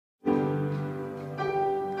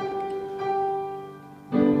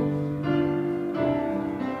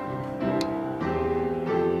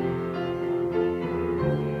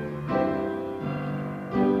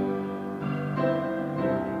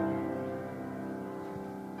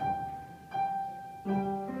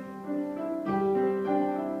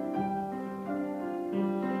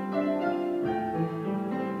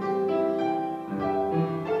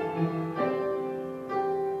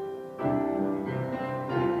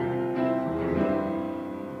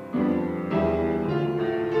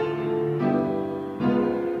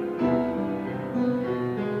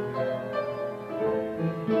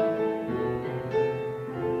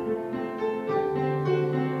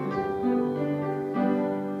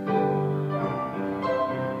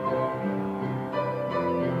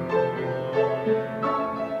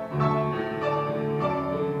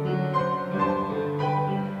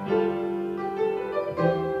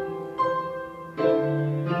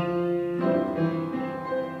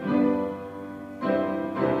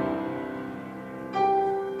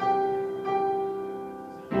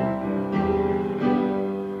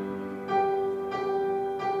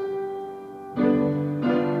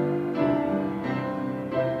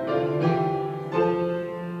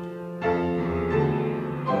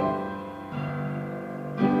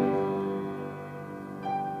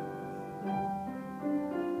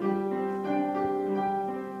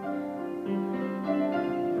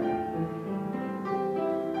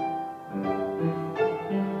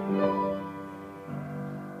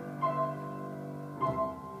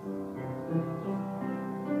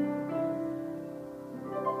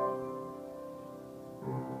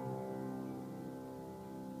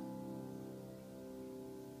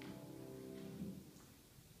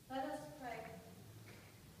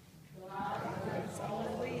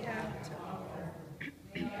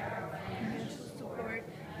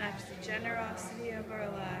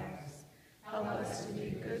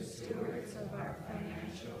good stewards of our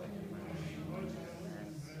financial and emotional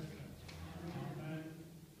needs.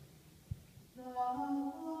 The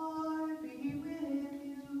Lord be with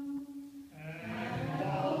you. And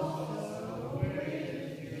also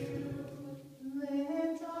with you.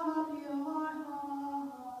 Lift up your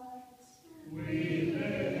hearts. We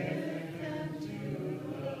lift them to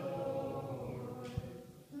the Lord.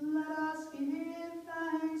 Let us give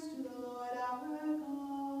thanks to the Lord our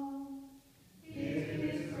God. It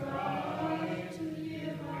is right to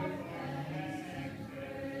give our thanks and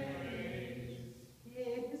praise.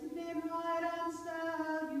 It is indeed right and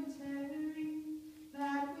salutary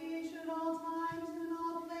that we should all times and in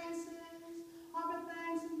all places offer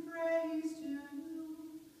thanks and praise to you,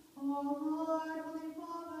 O Lord, Holy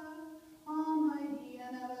Father, Almighty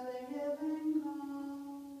and ever-living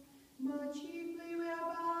God. But chiefly we are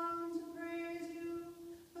bound to praise you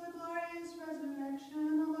for the glorious resurrection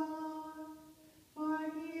of our Lord. For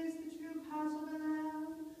he is the true Passover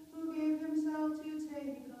Lamb, who gave himself to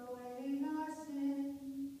take away our sin,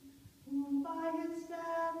 who by his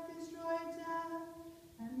death destroyed death,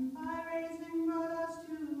 and by raising brought us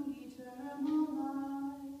to eternal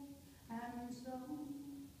life. And so,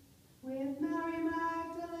 with Mary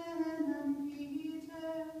Magdalene and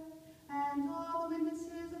Peter, and all the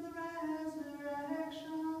witnesses of the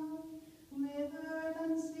resurrection, with earth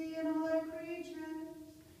and sea and all their creatures,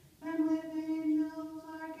 and with angels,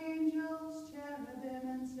 archangels, cherubim,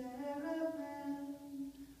 and seraphim,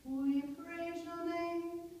 we praise your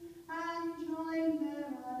name and join their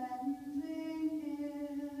unending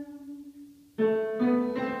hymn.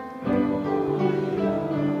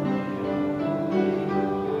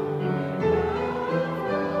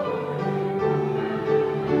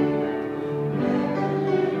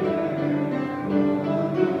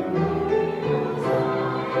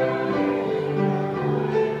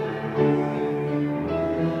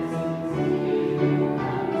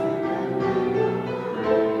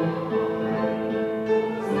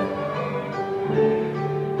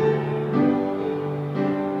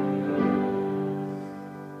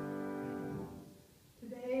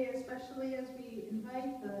 Today, especially as we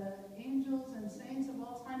invite the angels and saints of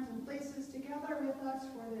all times and places together with us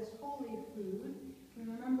for this holy food, we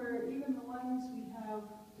remember even the ones we have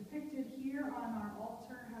depicted here on our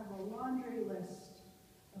altar have a laundry list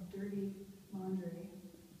of dirty laundry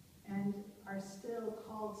and are still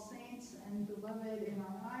called saints and beloved in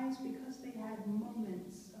our eyes because they had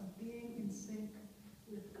moments of being in sync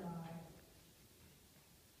with God.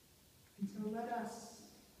 And so let us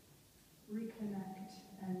reconnect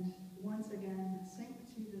and once again sink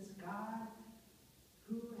to this God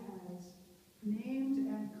who has named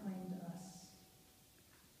and claimed us.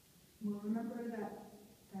 We'll remember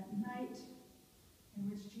that night in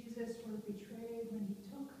which Jesus was betrayed, when he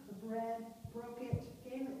took the bread, broke it,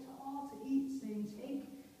 gave it to all to eat, saying, "Take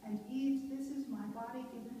and eat, this is my body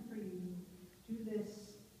given for you. Do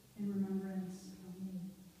this in remembrance of me."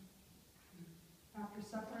 After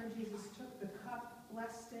supper, Jesus took the cup,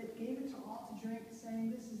 blessed it, gave it to all to drink,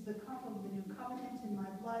 saying, "This is the cup of the new covenant in my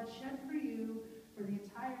blood, shed for you for the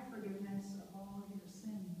entire forgiveness of all your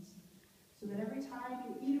sins. So that every time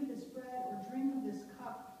you eat of this bread or drink of this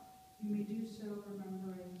cup, you may do so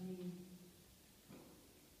remembering me."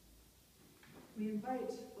 We invite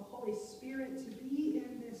the Holy Spirit to be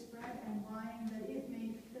in this bread and wine, that it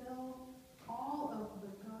may fill all of the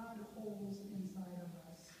God holes inside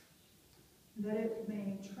of us, that it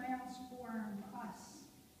may transform us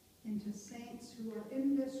into saints who are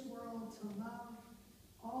in this world to love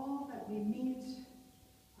all that we meet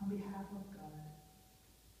on behalf of God.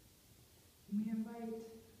 And we invite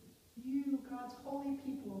you, God's holy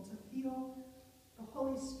people, to feel the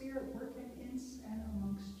Holy Spirit working in and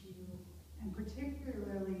amongst you, and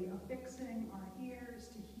particularly affixing our ears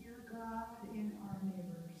to hear God in our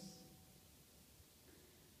neighbors.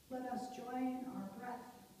 Let us join our breath,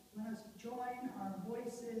 let us join our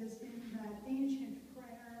voices in that ancient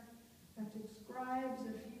prayer that describes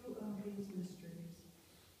a few of these mysteries.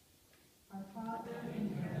 Our Father in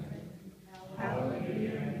heaven, Hallowed be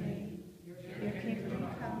your name. Your kingdom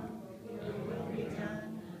come, your will be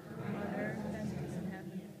done, on earth as it is in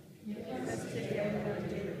heaven. Give us today our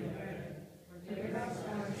daily bread. Forgive us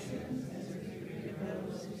our sins as we forgive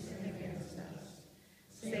those who sin against us.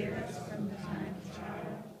 Save us from the time of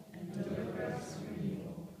trial, and deliver us from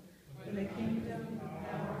evil. For the kingdom, the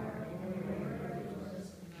power, and the glory are yours,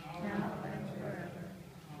 now and forever.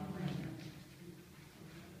 Amen.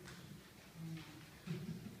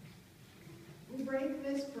 we break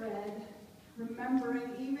this bread,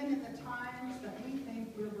 remembering even in the times that we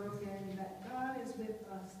think we're broken, that God is with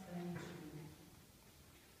us then too.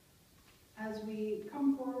 As we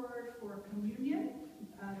come forward for communion,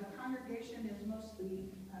 the congregation is mostly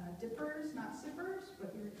dippers, not sippers,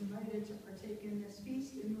 but you're invited to partake in this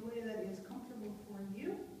feast in the way that is comfortable for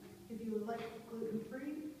you. If you would like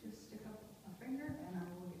gluten-free, just stick up a finger and I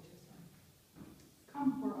will get you some.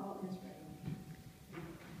 Come, for all is ready.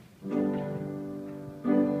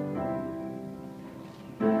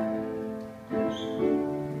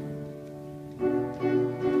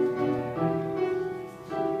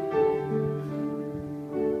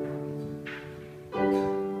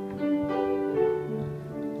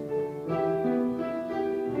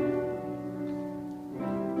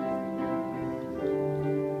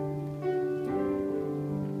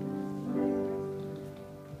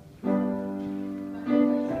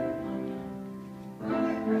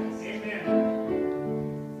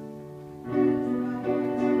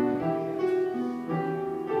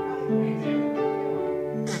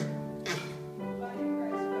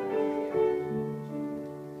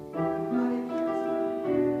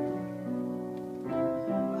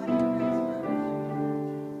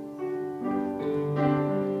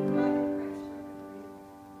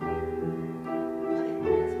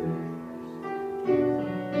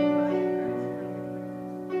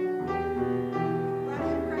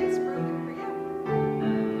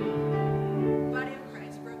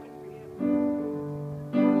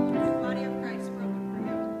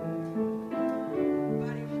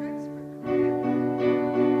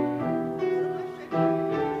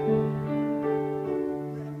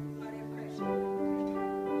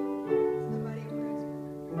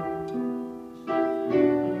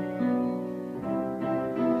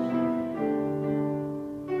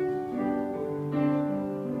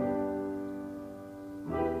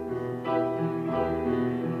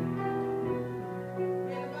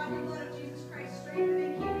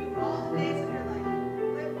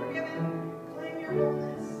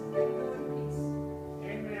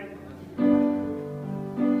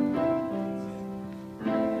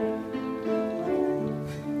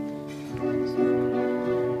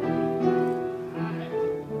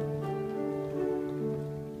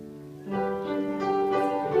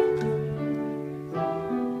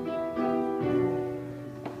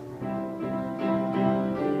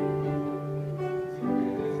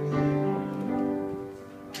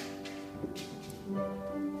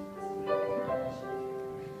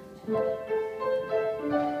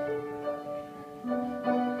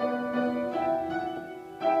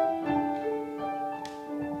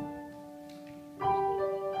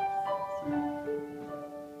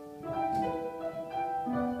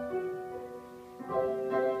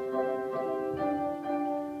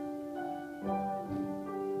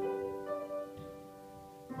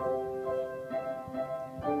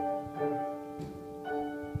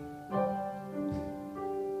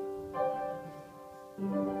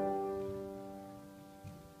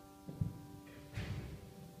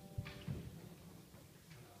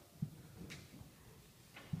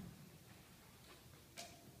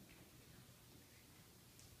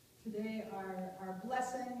 Today our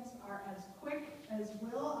blessings are as quick as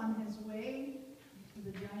Will on his way to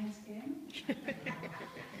the Giants game.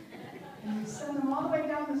 And we send them all the way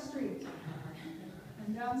down the street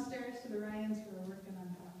and downstairs to the Ryans who are working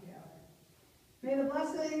on coffee hour. May the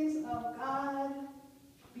blessings of God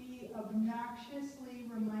be obnoxiously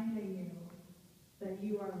reminding you that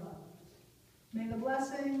you are loved. May the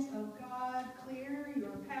blessings of God clear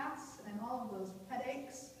your paths and all of those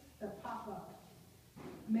headaches that pop up.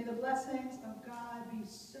 May the blessings of God be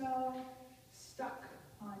so stuck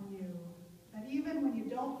on you that even when you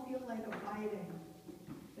don't feel like abiding,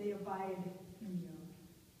 they abide in you.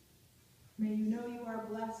 May you know you are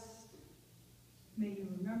blessed. May you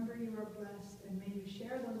remember you are blessed. And may you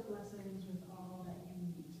share those blessings with all that you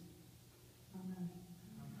meet. Amen.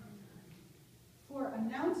 For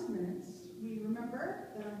announcements, we remember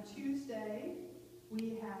that on Tuesday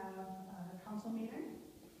we have a council meeting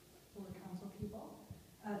for council people.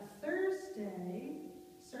 Thursday,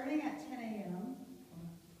 starting at 10 a.m.,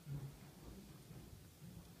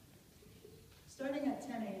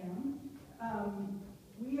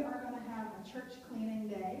 we are going to have a church cleaning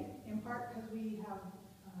day, in part because we have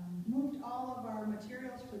moved all of our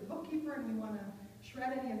materials for the bookkeeper and we want to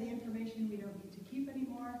shred any of the information we don't need to keep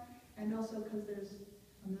anymore, and also because there's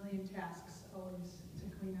a million tasks always to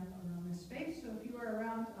clean up around this space. So if you are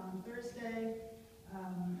around on Thursday,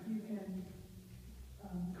 you can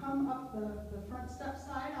come up the front step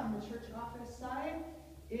side on the church office side.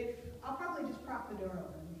 I'll probably just prop the door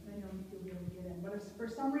open, then you'll be able to get in. But if for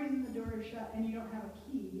some reason the door is shut and you don't have a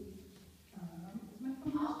key, is my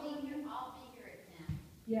phone? I'll be here at 10.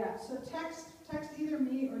 Yeah, so text either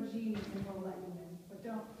me or Jean and we'll let you in. But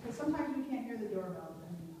don't, because sometimes we can't hear doorbell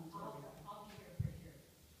depending on how it's set up. I'll be here for sure.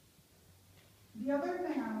 The other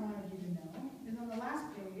thing I wanted you to know is on the last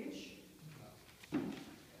page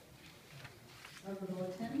of the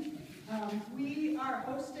bulletin, we are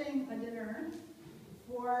hosting a dinner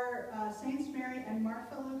for Saints Mary and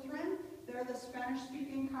Martha Lutheran. They're the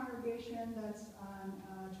Spanish-speaking congregation that's on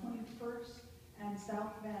 21st and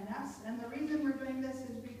South Van Ness. And the reason we're doing this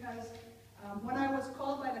is because when I was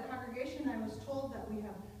called by the congregation, I was told that we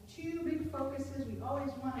have two big focuses we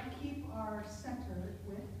always want to keep our center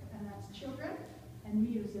with, and that's children and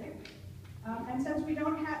music. And since we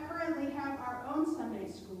don't currently have our own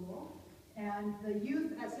Sunday school, and the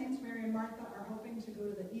youth at Saints Mary and Martha are hoping to go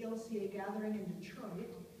to the ELCA gathering in Detroit,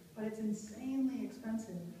 but it's insanely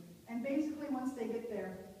expensive. And basically once they get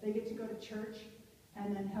there, they get to go to church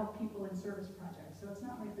and then help people in service projects. So it's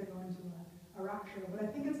not like they're going to a rock show, but I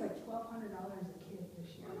think it's like $1,200 a kid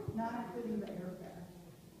this year, not including the airfare.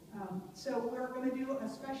 So we're going to do a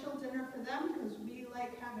special dinner for them because we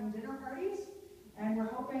like having dinner parties, and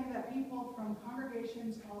we're hoping that people from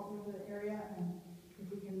congregations all over the area, and if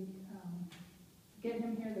we can get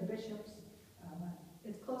him here, the bishops,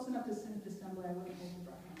 it's close enough to Synod Assembly, I wouldn't hold the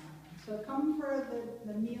breath on that one. So come for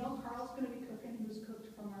the meal. Carl's going to be cooking, who's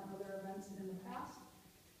cooked from our other events in the past,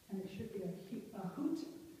 and it should be a hoot.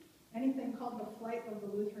 Anything called the Flight of the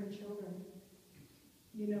Lutheran Children,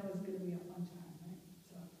 you know, is going to be a fun time, right?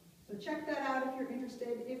 So check that out if you're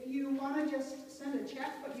interested. If you want to just send a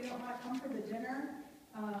check, but you don't want to come for the dinner,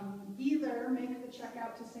 either make the check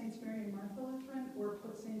out to Saints Mary and Martha Lutheran, or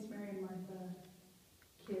put Saints Mary and Martha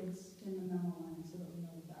kids in the memo line so that we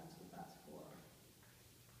know